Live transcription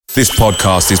This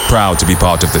podcast is proud to be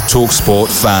part of the TalkSport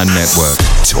Fan Network.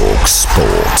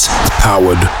 TalkSport.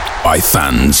 Powered by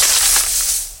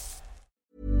fans.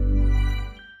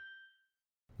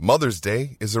 Mother's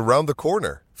Day is around the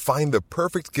corner. Find the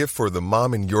perfect gift for the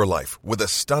mom in your life with a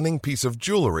stunning piece of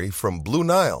jewelry from Blue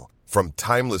Nile. From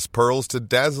timeless pearls to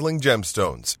dazzling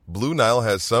gemstones, Blue Nile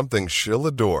has something she'll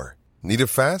adore. Need it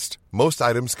fast? Most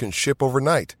items can ship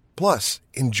overnight. Plus,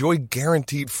 enjoy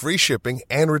guaranteed free shipping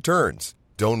and returns.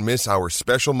 Don't miss our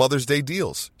special Mother's Day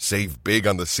deals. Save big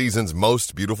on the season's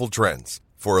most beautiful trends.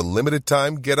 For a limited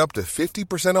time, get up to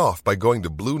 50% off by going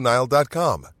to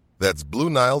BlueNile.com. That's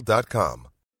BlueNile.com.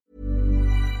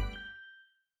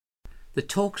 The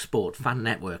TalkSport Fan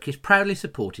Network is proudly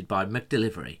supported by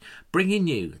McDelivery, bringing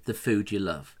you the food you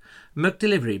love.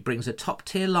 McDelivery brings a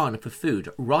top-tier lineup of food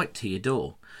right to your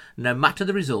door. No matter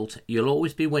the result, you'll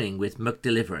always be winning with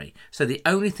McDelivery. So the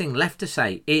only thing left to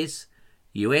say is,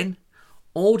 you in?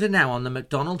 Order now on the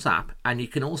McDonald's app, and you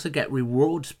can also get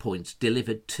rewards points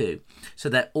delivered too. So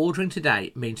that ordering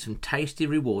today means some tasty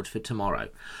rewards for tomorrow.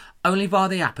 Only via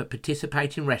the app at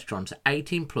participating restaurants.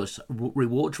 18 plus,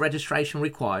 rewards registration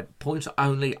required, points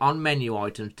only on menu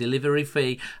items, delivery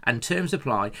fee and terms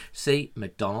apply. See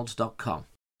mcdonalds.com.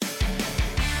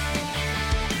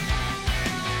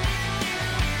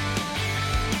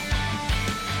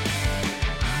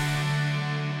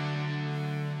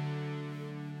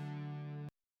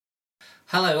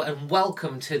 Hello and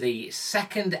welcome to the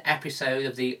second episode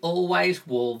of the Always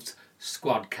Wolves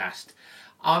Squadcast.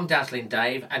 I'm Dazzling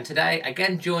Dave, and today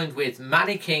again joined with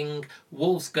Maddie King,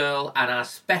 Wolves Girl, and our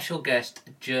special guest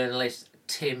journalist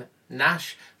Tim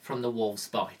Nash from the Wolves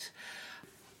Bite.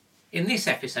 In this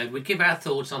episode we give our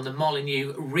thoughts on the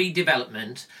Molineux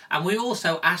redevelopment, and we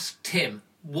also ask Tim,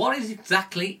 what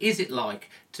exactly is it like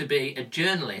to be a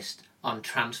journalist on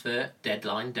transfer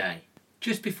deadline day?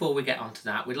 Just before we get on to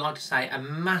that, we'd like to say a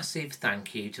massive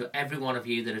thank you to every one of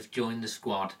you that have joined the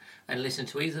squad and listened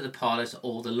to either the pilot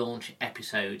or the launch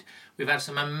episode. We've had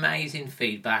some amazing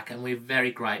feedback and we're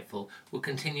very grateful. We'll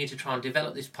continue to try and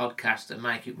develop this podcast and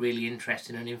make it really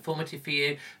interesting and informative for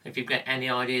you. If you've got any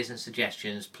ideas and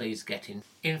suggestions, please get in.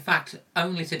 In fact,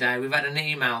 only today we've had an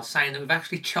email saying that we've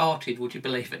actually charted, would you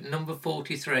believe, at number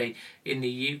 43 in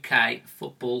the UK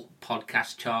football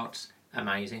podcast charts.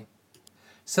 Amazing.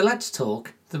 So let's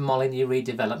talk the Molineux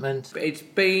redevelopment. It's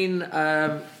been,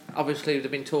 obviously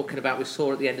they've been talking about, we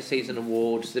saw at the end of season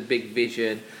awards, the big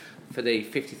vision for the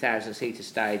 50,000 seater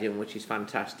stadium, which is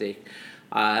fantastic.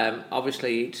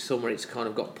 Obviously each summer it's kind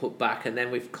of got put back, and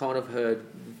then we've kind of heard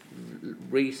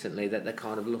recently that they're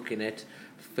kind of looking at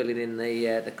filling in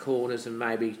the corners and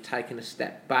maybe taking a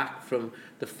step back from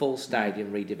the full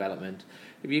stadium redevelopment.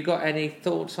 Have you got any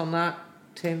thoughts on that,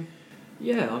 Tim?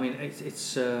 Yeah, I mean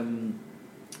it's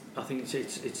I think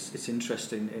it's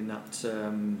interesting in that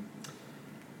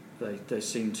they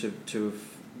seem to have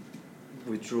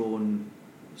withdrawn,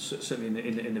 certainly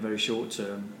in the very short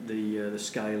term, the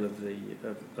scale of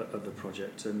the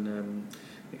project, and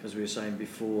as we were saying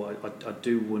before, I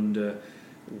do wonder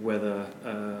whether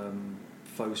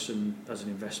Fosun as an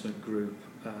investment group,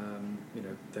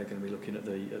 they're going to be looking at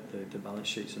the balance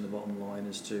sheets and the bottom line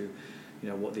as to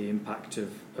what the impact of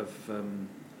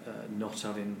not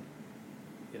having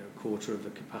a quarter of the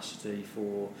capacity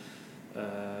for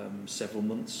several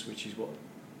months, which is what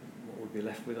would be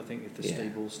left with, I think, if the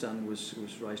Steeple stand was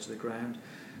raised to the ground.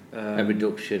 A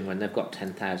reduction when they've got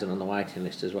 10,000 on the waiting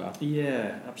list as well.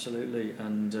 Yeah, absolutely.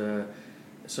 And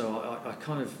so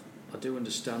I do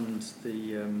understand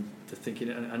the thinking,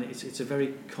 and it's a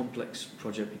very complex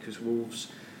project because Wolves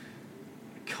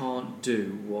can't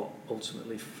do what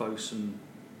ultimately Fosun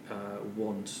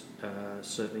want,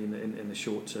 certainly in the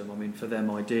short term. I mean, for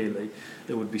them, ideally,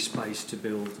 there would be space to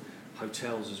build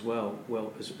hotels as well.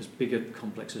 Well, as big a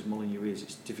complex as Molineux is,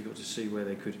 it's difficult to see where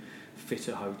they could fit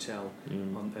a hotel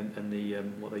on the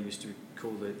what they used to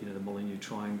call the Molineux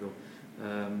Triangle.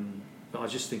 But I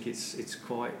just think it's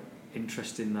quite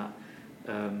interesting that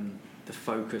the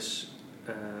focus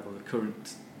or the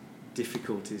current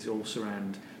difficulties all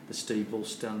surround the Steeple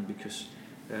stand, because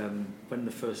when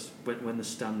the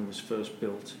stand was first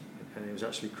built, and it was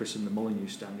actually christened the Molineux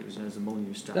stand, it was known as the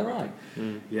Molineux stand. Is that right?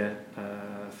 Yeah,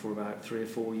 for about 3 or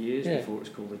 4 years before it was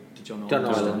called the John John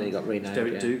Ireland Ireland, stand. he got renamed. It's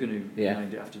Derek Dugan who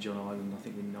named it after John Ireland, I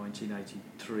think in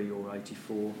 1983 or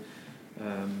 84,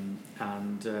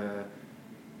 and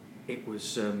it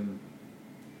was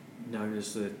known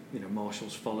as the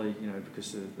Marshall's Folly,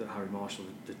 because the Harry Marshall,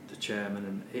 the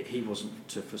chairman, and he wasn't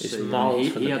to foresee.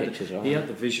 He had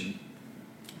the vision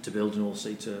to build an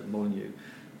all-seater Molineux,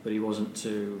 but he wasn't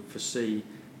to foresee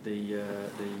the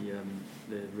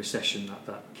recession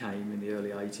that came in the early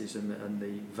 80s and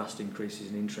the vast increases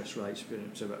in interest rates,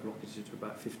 so about rocketed to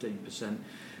about 15%,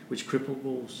 which crippled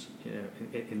Wolves,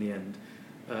 in the end.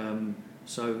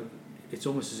 So it's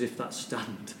almost as if that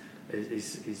stand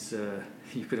is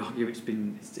you could argue it's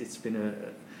been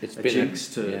a jinx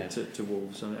to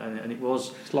Wolves, and it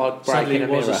was, it's like sadly, breaking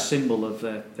it was a a mirror. symbol of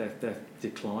their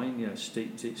decline,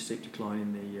 steep decline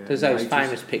in the. There's in the those 80s.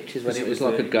 famous pictures when it was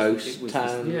was like a ghost it was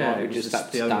town, yeah, like it we was just had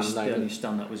to the only, stand the there. only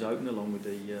stand that was open, along with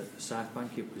the South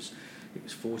Bank. It was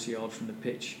 40 yards from the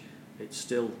pitch. It's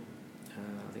still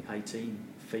I think 80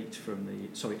 feet from the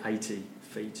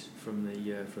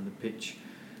pitch.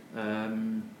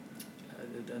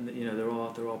 And there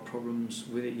are problems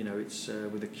with it. It's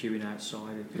with the queuing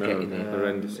outside.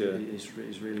 Horrendous.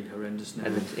 Is really horrendous now.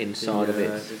 And the inside of it.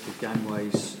 The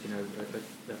gangways,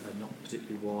 are not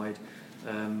particularly wide.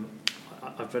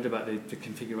 I've read about the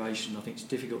configuration. I think it's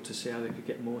difficult to see how they could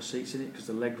get more seats in it because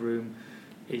the leg room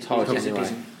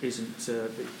isn't.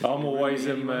 I'm always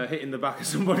hitting the back of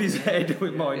somebody's head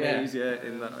with my knees.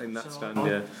 In that So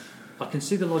stand. I can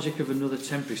see the logic of another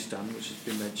temporary stand, which has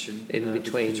been mentioned, In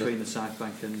between the South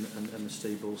Bank and the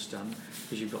Steve Ball stand,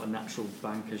 because you've got a natural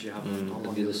bank as you have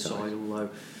on the other side. Although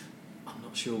I'm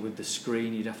not sure with the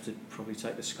screen, you'd have to probably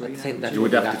take the screen I think out. that You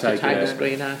would have to take the it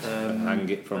screen out. Hang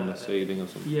it from the ceiling or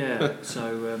something. Yeah,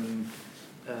 so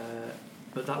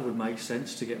but that would make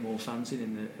sense to get more fans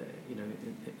in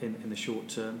the short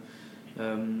term.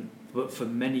 But for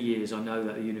many years, I know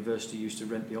that the university used to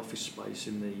rent the office space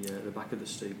in the back of the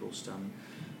Steve Ball stand,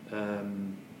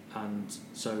 and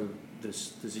so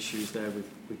there's issues there with.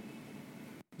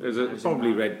 There's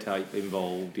probably red tape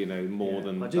involved, more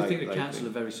than. I do think the council are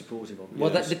very supportive of it. Well,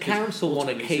 the council want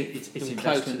to keep it's them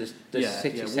close to the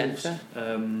city Wolves, centre.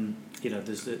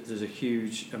 There's a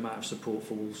huge amount of support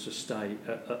for Wolves to stay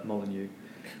at Molineux.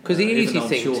 Because the easy even though I'm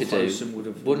thing sure to Fosun do,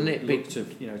 would wouldn't it be looked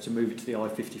to move it to the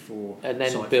I-54 and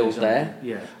then site, build for there? example.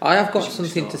 Yeah, I have got Which would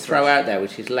something to start throw fresh. out there,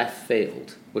 which is left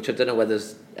field, which I don't know whether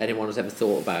anyone has ever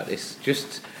thought about this.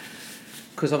 Just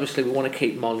because obviously we want to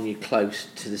keep Molineux close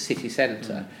to the city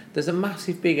centre. There's a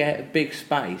massive big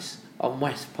space on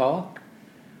West Park.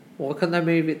 Why can't they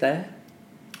move it there?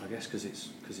 I guess because it's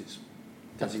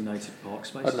designated park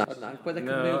space. I don't know,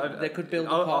 but they could build the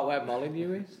part where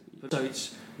Molineux is. So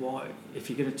it's why if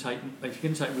you're going to take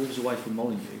Wolves away from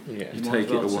Molineux, Yeah. you Take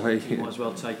it away. You might as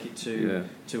well take it to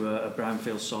a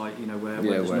brownfield site, where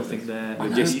there's where nothing there. I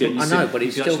know, but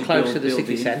it's still close to the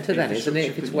city centre then, isn't it?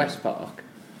 If it's infrastructure, West Park.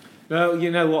 No, you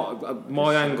know what?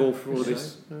 My angle for all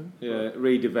this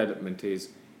redevelopment is,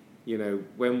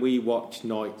 when we watch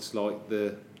nights like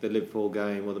the Liverpool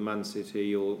game or the Man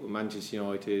City or Manchester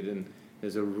United, and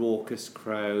there's a raucous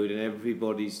crowd and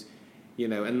everybody's,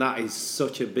 and that is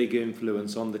such a big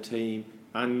influence on the team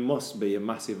and must be a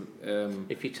massive.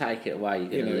 If you take it away, you're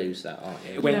going to lose that, aren't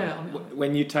you?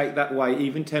 When you take that away,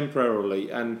 even temporarily,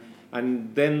 and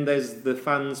then there's the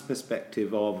fans'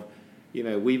 perspective of.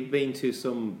 We've been to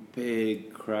some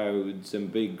big crowds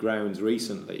and big grounds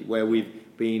recently where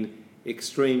we've been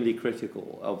extremely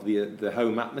critical of the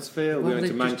home atmosphere. Well, we went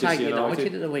to Manchester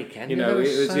United at the weekend. it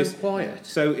was was so quiet.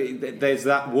 So there's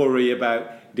that worry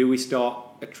about, do we start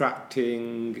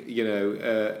attracting,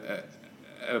 a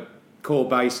core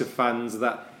base of fans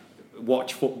that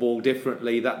watch football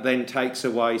differently, that then takes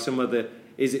away some of the.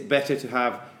 Is it better to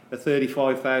have a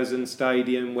 35,000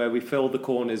 stadium where we fill the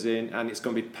corners in and it's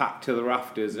going to be packed to the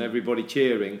rafters and everybody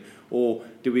cheering, or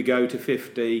do we go to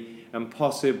 50 and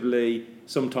possibly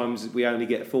sometimes we only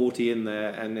get 40 in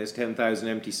there and there's 10,000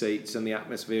 empty seats and the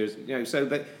atmosphere is, so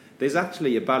that there's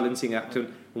actually a balancing act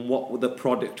on what the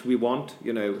product we want,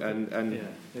 and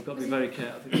they've got to be very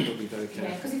careful. I think they've got to be very careful.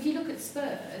 Yeah, because if you look at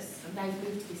Spurs, and they've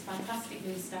moved to this fantastic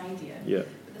new stadium,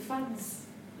 but the fans,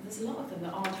 there's a lot of them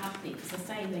that aren't happy because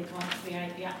they're saying they can't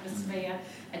create the atmosphere,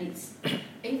 and it's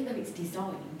even though it's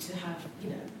designed to have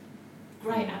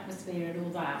great atmosphere and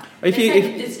all that,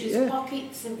 there's just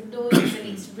pockets of noise and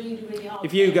it's really, really hard.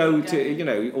 If you go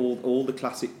to all the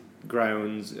classic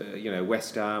grounds,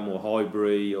 West Ham or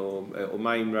Highbury or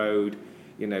Main Road,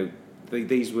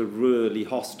 these were really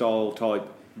hostile type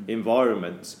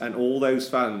environments, and all those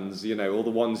fans, all the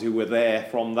ones who were there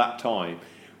from that time,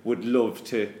 would love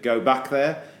to go back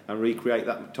there and recreate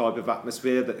that type of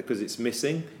atmosphere because it's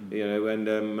missing,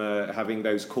 and having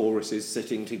those choruses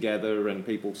sitting together and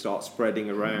people start spreading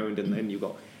around, and then you've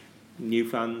got new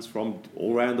fans from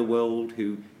all around the world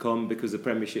who come because the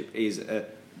Premiership is a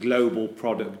global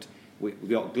product. We've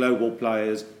got global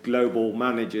players, global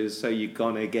managers, so you're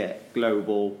going to get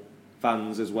global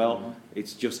fans as well.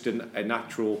 It's just a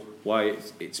natural way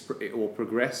it will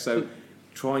progress. So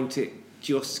trying to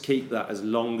just keep that as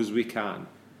long as we can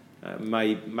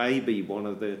may be one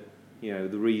of the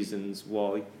the reasons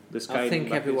why the scaling. I think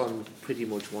back everyone pretty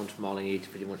much wants Molineux to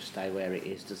pretty much stay where it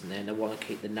is, doesn't they? And they want to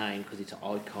keep the name because it's an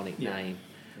iconic name.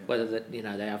 Yeah. Whether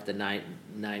they have the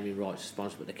naming rights to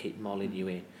sponsor, but they keep Molineux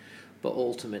in. But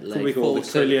ultimately, could we call the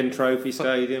Trillion Trophy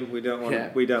Stadium? We don't want.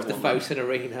 Yeah, we don't the want Fosun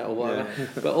Arena or whatever. Yeah.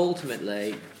 But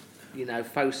ultimately,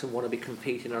 Fosun want to be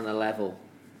competing on a level,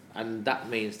 and that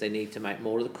means they need to make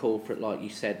more of the corporate, like you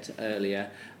said earlier,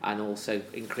 and also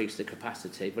increase the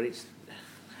capacity. But it's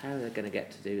how are they going to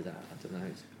get to do that? I don't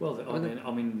know. Well,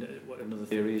 I mean, another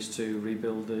theory is to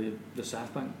rebuild the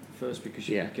South Bank first, because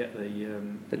you can get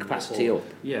the capacity up.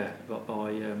 Yeah, but by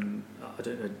I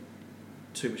don't know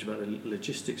too much about the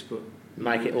logistics, but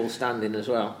make it all standing as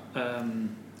well.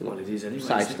 Well, it is anyway.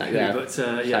 But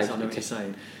yes, I know what you're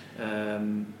saying.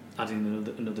 Adding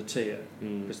another tier,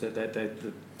 because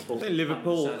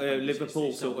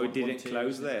Liverpool sort of didn't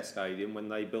close their stadium when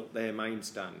they built their main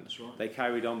stand. That's right. They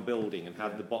carried on building and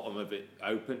had the bottom of it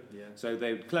open. Yeah. So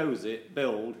they would close it,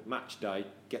 build, match day,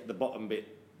 get the bottom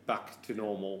bit back to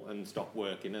normal and stop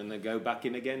working, and then go back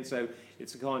in again. So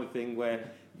it's the kind of thing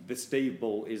where the Steve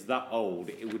Bull is that old,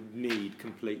 it would need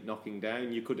complete knocking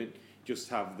down. You couldn't just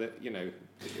have the.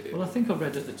 Well, I think I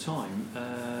read at the time,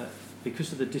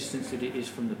 because of the distance that it is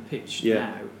from the pitch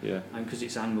now, and because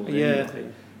it's angled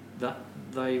anyway, that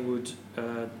they would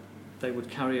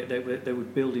carry it. They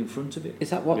would build in front of it. Is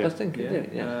that what they're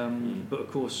thinking? But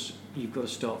of course, you've got to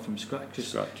start from scratch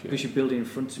because you're building in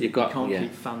front of it. You can't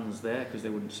keep fans there because they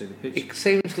wouldn't see the pitch. It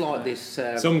seems like this.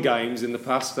 Some games in the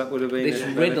past that would have been this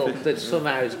riddle that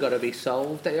somehow has got to be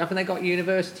solved. Haven't they got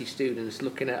university students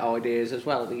looking at ideas as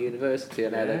well at the university?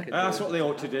 And that's what they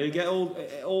ought to do. Get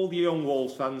all the young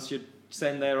Wolves fans should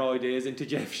send their ideas into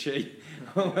Jeff Shee.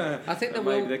 I think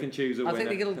they can choose a winner. I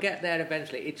think it'll get there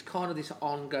eventually. It's kind of this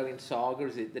ongoing saga,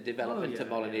 is it? The development of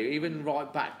Molineux, even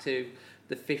right back to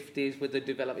the 50s with the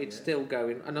development, it's still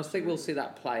going, and I think we'll see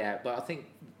that play out. But I think,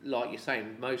 like you're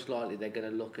saying, most likely they're going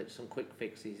to look at some quick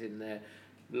fixes in their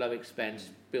low expense,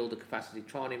 build the capacity,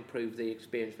 try and improve the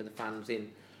experience for the fans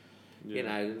in.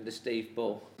 The Steve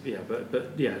Bull.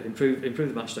 Improve the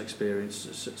matchday experience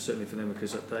certainly for them,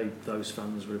 because those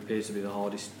fans would appear to be the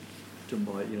hardest done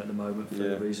by at the moment for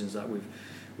the reasons that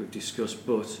we've discussed.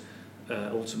 But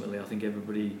ultimately, I think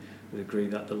everybody would agree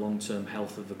that the long-term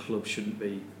health of the club shouldn't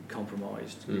be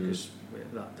compromised, because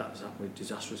that's happened with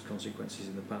disastrous consequences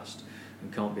in the past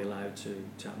and can't be allowed to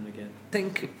happen again. I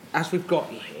think, as we've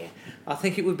got you here, I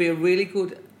think it would be a really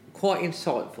good, quite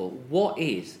insightful. What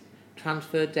is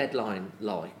transfer deadline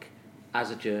like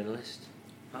as a journalist?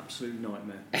 Absolute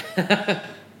nightmare.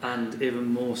 And even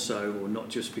more so, or not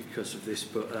just because of this,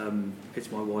 but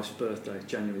it's my wife's birthday,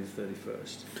 January the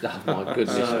 31st. Oh my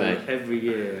goodness, mate. Every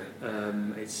year,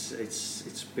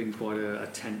 it's been quite a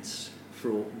tense,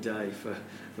 fraught day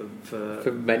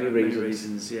for many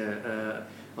reasons. I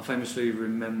famously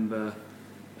remember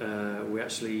we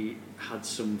actually had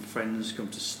some friends come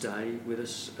to stay with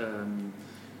us,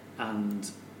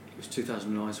 and it was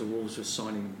 2009, so Wolves were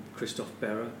signing Christophe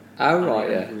Berra. Oh, right,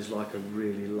 It was like a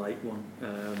really late one,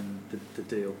 the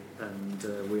deal.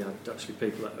 And we had actually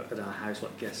people at our house,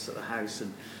 like guests at the house,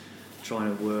 and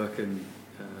trying to work, and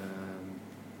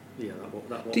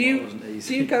that wasn't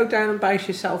easy. Do you go down and base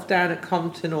yourself down at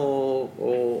Compton, or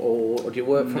do you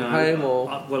work from home?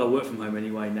 I work from home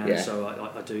anyway now, so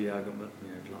I do. I got my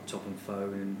laptop and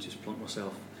phone and just plonk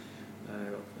myself.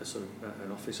 A sort of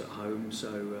an office at home, so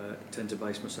I tend to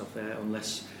base myself there,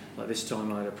 unless, like this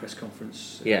time, I had a press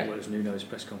conference. Well, it was Nuno's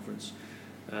press conference,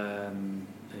 and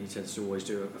he tends to always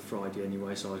do a Friday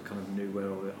anyway, so I kind of knew where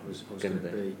I was going to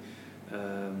be.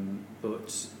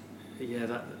 But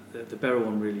the Berra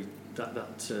one really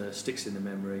that sticks in the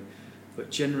memory. But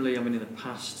generally, I mean, in the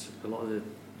past, a lot of the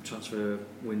transfer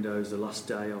windows, the last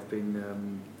day I've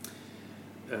been.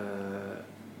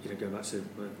 Going back to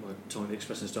my time at the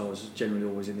Express and Star, was generally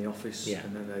always in the office,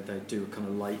 and then they do a kind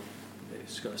of late.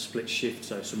 It's got a split shift,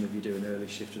 so some of you do an early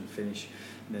shift and finish,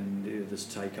 and then the others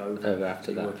take over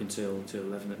after that. Working till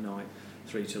 11 at night,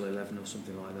 3 till 11 or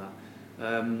something like that.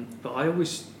 But I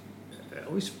always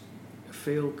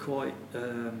feel quite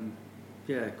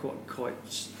quite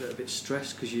a bit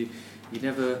stressed, because you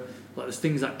never, like, there's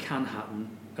things that can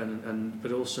happen,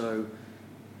 but also.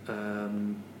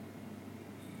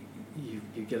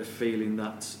 You get a feeling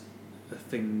that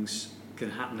things can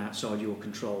happen outside your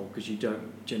control, because you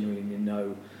don't genuinely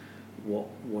know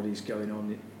what is going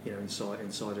on, inside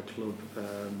a club.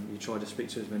 You try to speak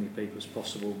to as many people as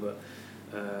possible, but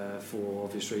for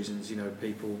obvious reasons,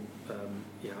 people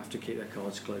have to keep their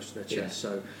cards close to their chest.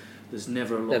 So there's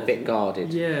never a lot. They're a bit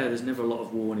guarded. Yeah, there's never a lot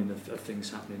of warning of things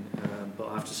happening. But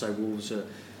I have to say, Wolves are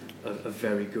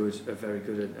very good,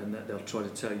 and that they'll try to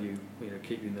tell you,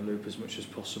 keep you in the loop as much as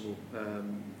possible. I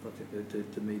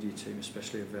think the media team,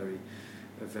 especially, are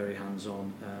very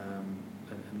hands-on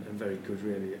and very good,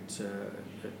 really.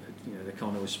 They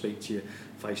can't always speak to you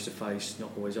face to face,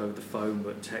 not always over the phone,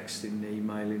 but texting,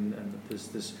 emailing, and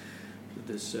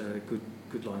there's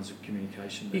good lines of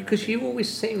communication there. Because you always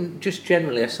seem, just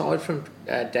generally, aside from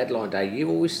deadline day, you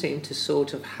always seem to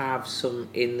sort of have some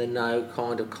in the know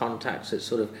kind of contacts that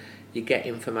sort of you get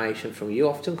information from. You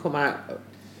often come out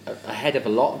ahead of a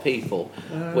lot of people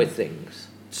with things.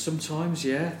 Sometimes,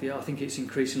 yeah. I think it's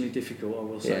increasingly difficult. I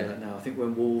will say that now. I think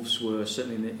when Wolves were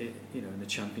certainly in the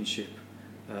Championship,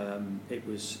 it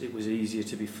was easier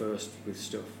to be first with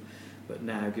stuff. But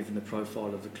now, given the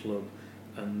profile of the club,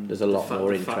 and there's a lot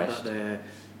more interest. The fact that they're,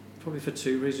 probably for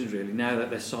two reasons really. Now that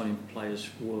they're signing players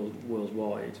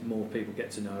worldwide, more people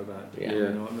get to know about. I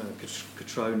remember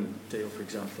Catroni deal, for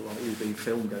example. He was being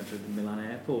filmed going through the Milan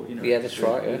airport. Yeah, that's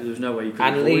right. Yeah. There was no way you could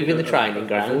and leaving the training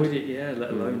ground. Avoid it,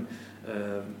 let alone.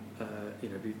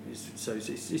 So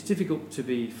it's difficult to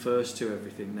be first to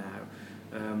everything now.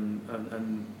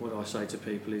 And what I say to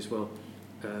people is, I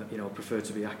prefer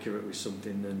to be accurate with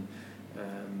something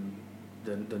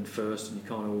than first, and you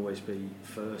can't always be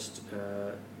first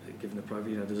given the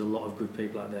profile. There's a lot of good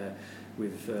people out there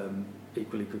with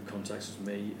equally good contacts as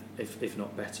me, if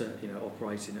not better,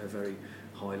 operating at a very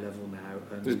high level now.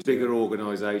 And there's bigger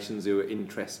organisations who are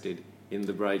interested in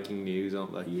the breaking news,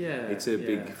 aren't they? Yeah. It's a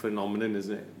big phenomenon,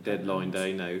 isn't it? Deadline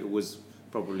day now. It was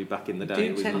probably back in the day. Do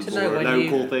you tend to know know when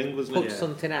local you thing, wasn't put it?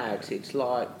 something out? It's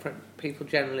like people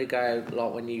generally go,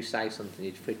 like when you say something,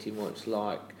 it's pretty much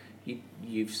like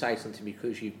you say something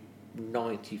because you're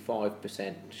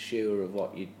 95% sure of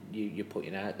what you're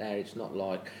putting out there. It's not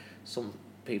like some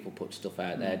people put stuff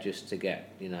out there just to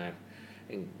get, and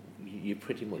you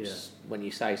pretty much, when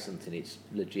you say something, it's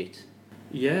legit.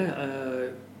 Yeah,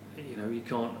 you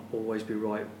can't always be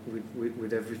right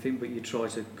with everything, but you try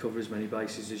to cover as many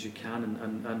bases as you can,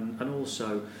 and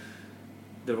also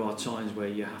there are times where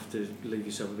you have to leave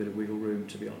yourself a bit of wiggle room,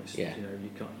 to be honest. Yeah.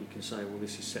 You can say, well,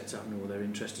 this is set to happen, or they're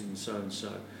interested in so and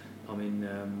so. I mean,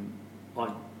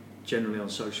 I generally on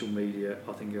social media,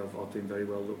 I think I've been very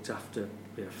well looked after.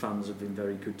 Fans have been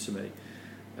very good to me.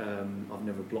 I've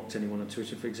never blocked anyone on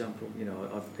Twitter, for example.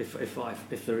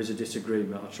 If there is a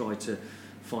disagreement, I try to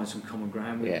find some common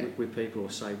ground with people, or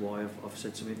say why. I've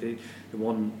said to me the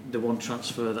one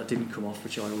transfer that didn't come off,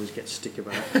 which I always get stick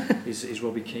about, is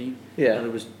Robbie Keane. Yeah. There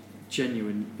was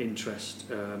genuine interest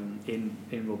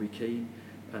in Robbie Keane,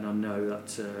 and I know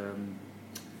that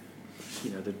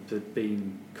there'd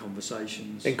been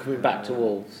conversations. In coming back to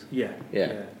Wolves.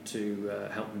 To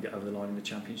help them get over the line in the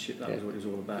Championship. That was what it was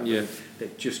all about. Yeah.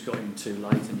 They'd just got in too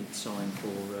late, and he'd signed for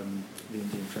the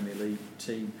Indian Premier League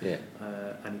team,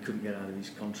 and he couldn't get out of his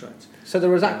contract. So there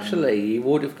was actually, he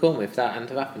would have come if that hadn't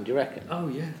have happened, do you reckon? Oh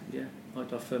yeah. I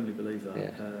firmly believe that.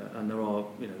 Yeah. And there are,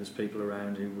 there's people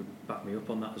around who would back me up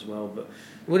on that as well. But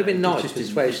it would have been nice because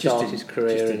it's where he started his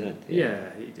career, isn't it?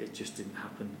 It just didn't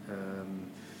happen.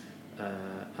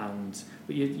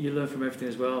 But you learn from everything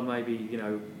as well. Maybe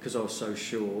because I was so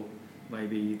sure.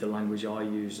 Maybe the language I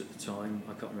used at the time,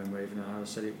 I can't remember even how I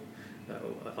said it.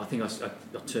 I think I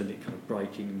termed it kind of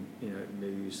breaking,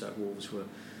 news that Wolves were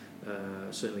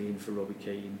certainly in for Robbie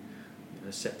Keane,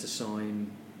 set to sign.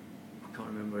 I can't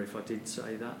remember if I did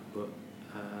say that, but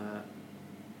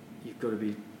you've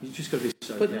just got to be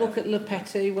so. But careful. look at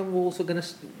Lopetegui when Wolves were going to.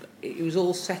 It was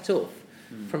all set up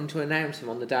for him to announce him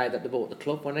on the day that they bought the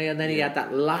club, wasn't he? And then he had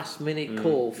that last minute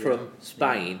call from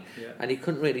Spain, and he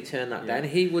couldn't really turn that down.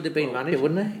 He would have been manager,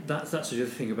 wouldn't he? That's the other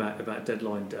thing about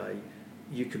deadline day.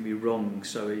 You can be wrong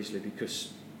so easily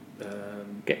because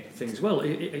things. Well,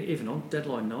 even on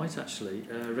deadline night, actually,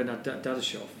 Renat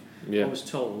Dadashov. I was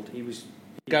told he was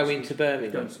going to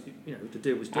Birmingham. The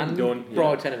deal was done. And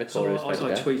Brighton have So I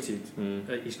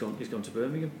tweeted, he's gone to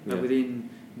Birmingham. And within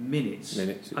minutes,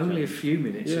 only a few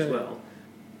minutes as well.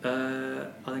 I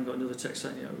then got another text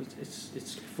saying,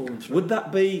 it's fallen through. Would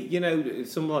that be,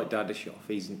 someone like Dadashov,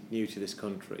 he's new to this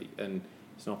country, and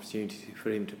it's an opportunity for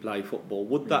him to play football.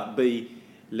 Would that be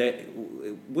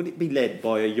would it be led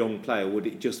by a young player? Would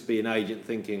it just be an agent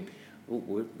thinking,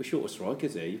 we're short of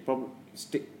strikers here, you probably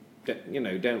stick,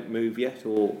 don't move yet?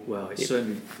 Or it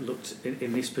certainly looked,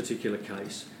 in this particular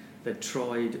case, they'd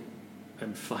tried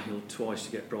and failed twice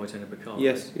to get Brighton and Bakari.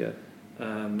 Yes, yeah.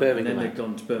 And then they'd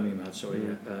gone to Birmingham,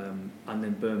 and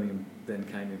then Birmingham then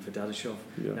came in for Dadashov.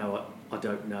 Yeah. Now, I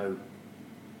don't know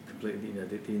completely,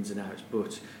 the ins and outs,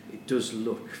 but it does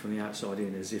look from the outside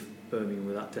in as if Birmingham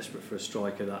were that desperate for a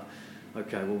striker that,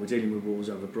 okay, well, we're dealing with Wolves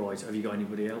over Bright. Have you got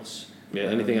anybody else? Yeah,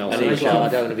 anything else? And he was like, I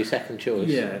don't want to be second choice.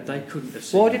 Yeah, they couldn't have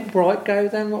seen. Why did Bright go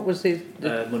then? What was the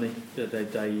money?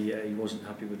 He wasn't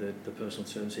happy with the personal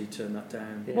terms. He turned that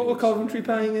down. What were Coventry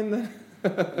paying in then?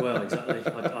 Well, exactly.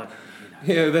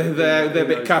 They're a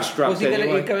bit cash strapped. Was he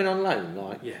going on loan?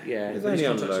 Like, yeah. He's only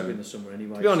on loan in the summer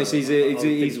anyway. To be honest,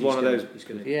 he's one of those.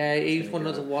 He's one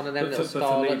of them little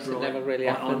starlets that never really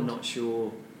happened. I'm not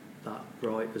sure that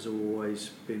Bright has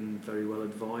always been very well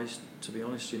advised. To be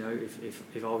honest, if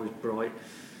I was Bright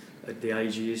at the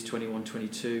age he is, 21,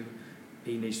 22.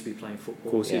 He needs to be playing football.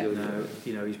 Of course he does.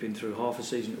 Now, he's been through half a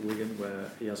season at Wigan where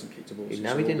he hasn't kicked a ball since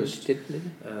August.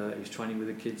 He was training with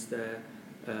the kids there.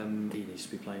 He needs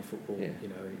to be playing football. Yeah.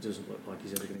 It doesn't look like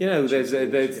he's ever going to.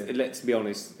 There's let's be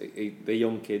honest, they're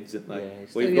young kids, aren't they? Yeah,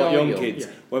 we've got young kids.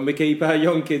 Yeah. When we keep our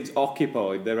young kids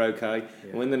occupied, they're okay. Yeah.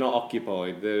 And when they're not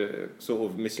occupied, they're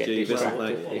sort of mischievous, aren't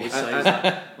they?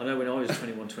 I know when I was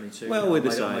 21, 22. Well, we're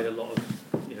the same. I made a lot of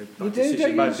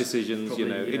bad decisions.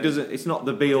 Probably, it doesn't. It's not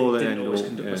the be all and end all. I didn't always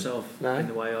conduct myself in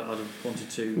the way I'd have wanted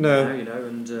to. No.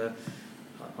 And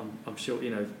I'm sure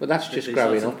But that's just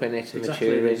growing up, in it, and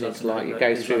maturing. It's like you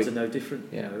go through. These lads are no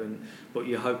different, but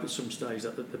you hope at some stage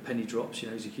that the penny drops.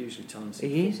 He's a hugely talented.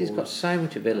 He is. He's got so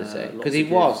much ability because he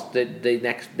was the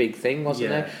next big thing,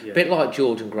 wasn't he? A bit like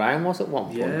Jordan Graham was at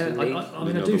one point.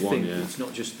 I do think it's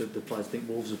not just the players. I think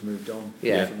Wolves have moved on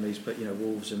from these, but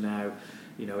Wolves are now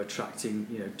attracting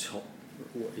top.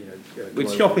 We're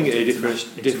shopping at a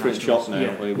different shop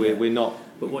now. We're not.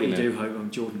 But what you do hope,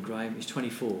 Jordan Graham, he's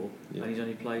 24 and he's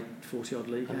only played 40 odd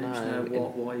league games now.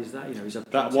 Why is that? He's had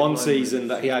that one season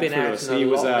that he had for us.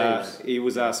 He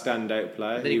was our standout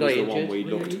player. He was the one we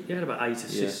looked. He had about 8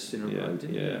 assists in a row,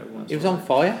 didn't he? He was on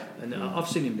fire. And I've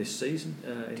seen him this season.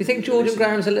 Do you think Jordan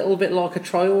Graham's a little bit like a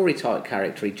Traore type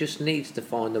character? He just needs to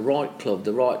find the right club,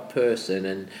 the right person,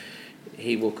 and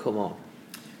he will come on.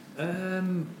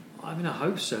 I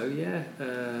hope so. Yeah.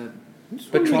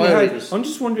 I'm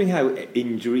just wondering how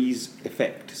injuries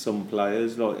affect some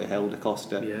players, like Helder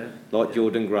Costa, like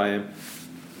Jordan Graham.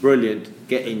 Brilliant,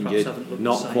 get injured,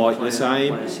 not quite the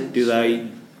same. Do they,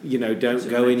 don't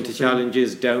go into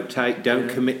challenges, don't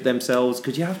commit themselves?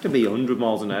 Because you have to be 100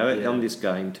 miles an hour on this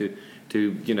game to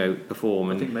perform.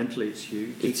 I think mentally it's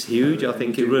huge. It's huge. I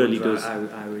think it really does.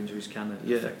 How injuries can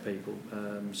affect people.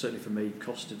 Certainly for me,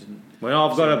 Costa didn't. When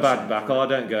I've got a bad back, I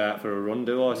don't go out for a run,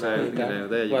 do I? So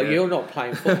there you go. Well, you're not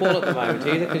playing football at the moment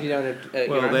either because you don't have.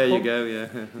 Well, there you go.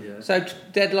 Yeah. So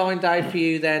deadline day for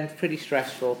you then, pretty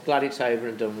stressful. Glad it's over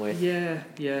and done with. Yeah.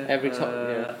 Every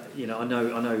time. I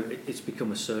know. It's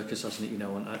become a circus, hasn't it?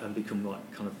 And become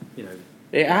like kind of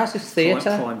It has this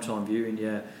theatre. Prime time viewing.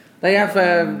 Yeah. They have,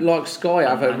 like Sky,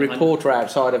 have a reporter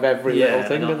outside of every little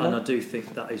thing, don't they? And I do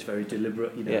think that is very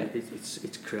deliberate.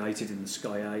 It's created in the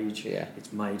Sky age. Yeah.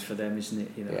 It's made for them, isn't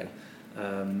it?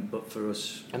 But for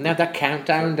us, and they have that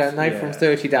countdown, don't they, from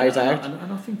 30 days out?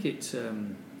 And I think it.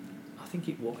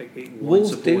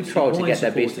 Wolves do try to get their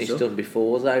business done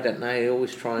before, though, don't they? They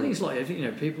always try. I think it's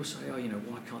like people say,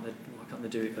 why can't they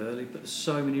do it early? But there's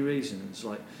so many reasons,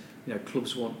 like.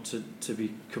 Clubs want to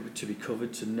be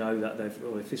covered, to know that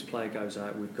if this player goes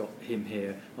out, we've got him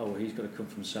here. He's got to come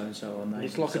from so and so.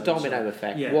 It's like a domino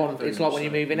effect. Yeah, it's like when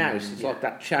you're moving house. It's like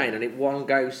that chain, and if one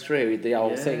goes through, the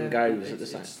whole thing goes at the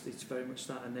same. It's very much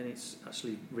that, and then it's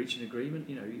actually reaching agreement.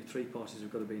 Three parties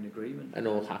have got to be in agreement and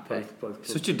all happy. Both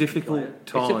such a difficult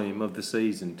time of the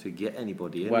season to get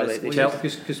anybody in.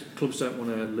 Because clubs don't want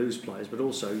to lose players, but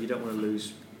also you don't want to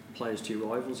lose players to your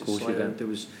rivals. Of course you don't.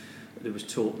 There was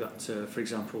talk that, for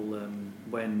example,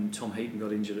 when Tom Heaton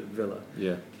got injured at Villa,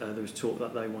 there was talk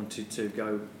that they wanted to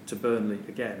go to Burnley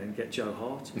again and get Joe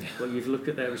Hart. Well, you've looked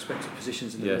at their respective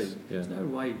positions in the league. There's no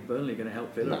way Burnley are going to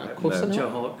help Villa. Of course not. Joe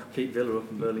Hart could keep Villa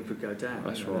up and Burnley could go down.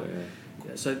 That's right.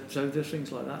 Yeah. So there's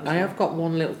things like that. I have got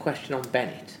one little question on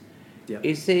Bennett. Yeah.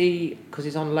 Is he, because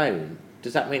he's on loan,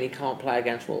 does that mean he can't play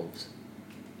against Wolves?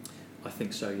 I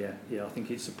think so, yeah. I think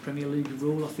it's a Premier League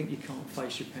rule. I think you can't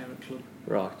face your parent club.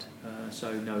 Right.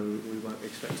 So no, we won't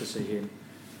expect to see him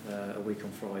a week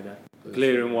on Friday.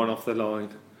 Clearing one off the line.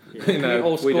 Yeah.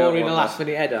 Or scoring a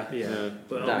last-minute header. Yeah.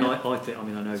 But I think. I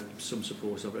know some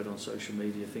supporters I've read on social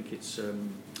media think it's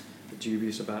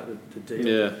dubious about the deal.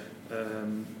 Yeah.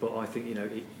 But I think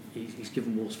he's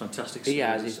given Wolves fantastic. He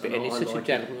has. He's such a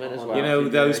gentleman as well.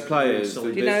 Those players. Do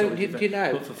you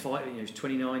know? But for fighting, he's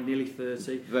 29, nearly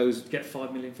 30. Get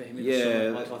 $5 million for him. In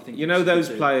the summer, I think those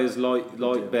players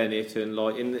like Bennett and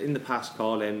like in the past,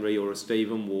 Carl Henry or a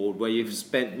Stephen Ward, where you've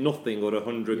spent nothing or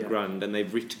 $100 grand and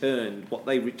they've returned what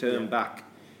they return back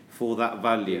for that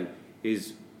value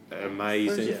is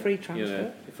amazing. It was a free transfer. You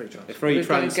know, A free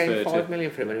transfer. We've gained $5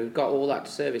 million for him, and we've got all that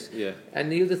to service. Yeah.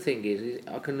 And the other thing is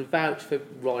I can vouch for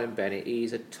Ryan Bennett.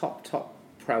 He's a top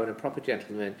pro and a proper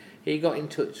gentleman. He got in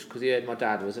touch because he heard my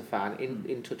dad was a fan.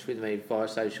 In touch with me via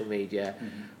social media,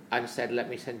 and said, "Let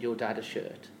me send your dad a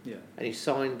shirt." Yeah. And he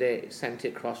signed it, sent it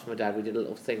across from my dad. We did a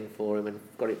little thing for him and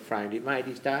got it framed. It made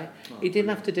his day. He didn't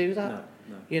have to do that.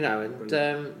 No. You know, and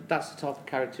that's the type of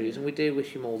character he is, and we do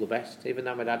wish him all the best, even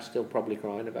though my dad's still probably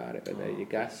crying about it, but there you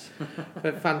go.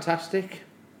 But fantastic.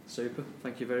 Super,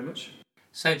 thank you very much.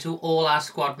 So to all our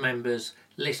squad members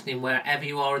listening wherever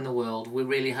you are in the world, we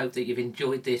really hope that you've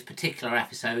enjoyed this particular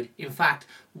episode. In fact,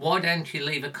 why don't you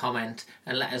leave a comment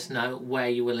and let us know where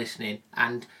you were listening,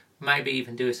 and maybe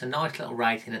even do us a nice little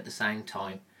rating at the same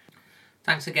time.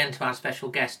 Thanks again to our special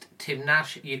guest, Tim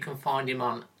Nash. You can find him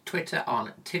on Twitter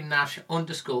on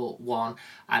timnash_1,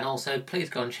 and also please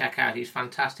go and check out his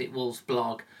fantastic Wolves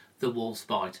blog, The Wolves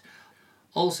Bite.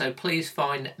 Also, please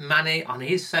find Manny on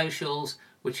his socials,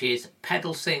 which is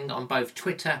Pedal Sing on both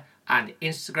Twitter and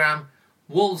Instagram.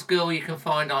 Wolves Girl you can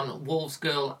find on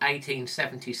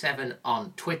WolvesGirl1877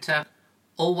 on Twitter.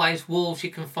 Always Wolves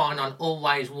you can find on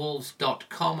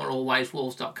alwayswolves.com or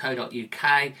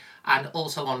alwayswolves.co.uk, and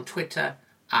also on Twitter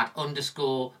at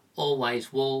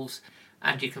 _alwayswolves.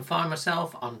 And you can find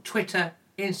myself on Twitter,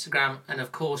 Instagram, and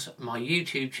of course my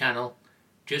YouTube channel.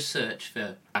 Just search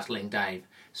for Dazzling Dave.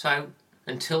 So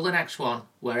until the next one,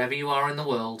 wherever you are in the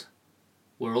world,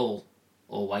 we're all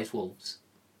always Wolves.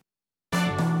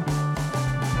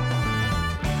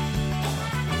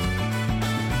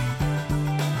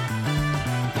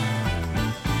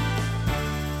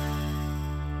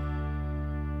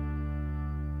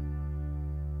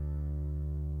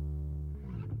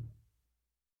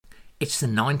 It's the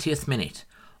 90th minute.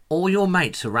 All your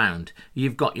mates around.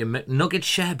 You've got your McNugget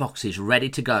share boxes ready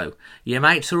to go. Your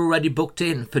mates are already booked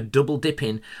in for double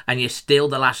dipping, and you steal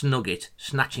the last nugget,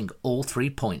 snatching all 3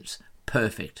 points.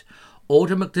 Perfect.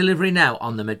 Order McDelivery now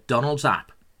on the McDonald's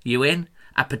app. You in?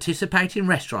 At participating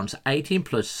restaurants, 18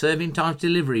 plus, serving times,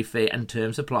 delivery fee and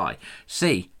terms apply.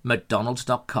 See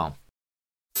mcdonalds.com.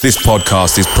 This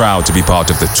podcast is proud to be part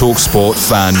of the TalkSport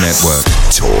Fan Network.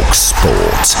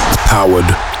 TalkSport. Powered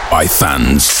by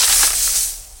fans.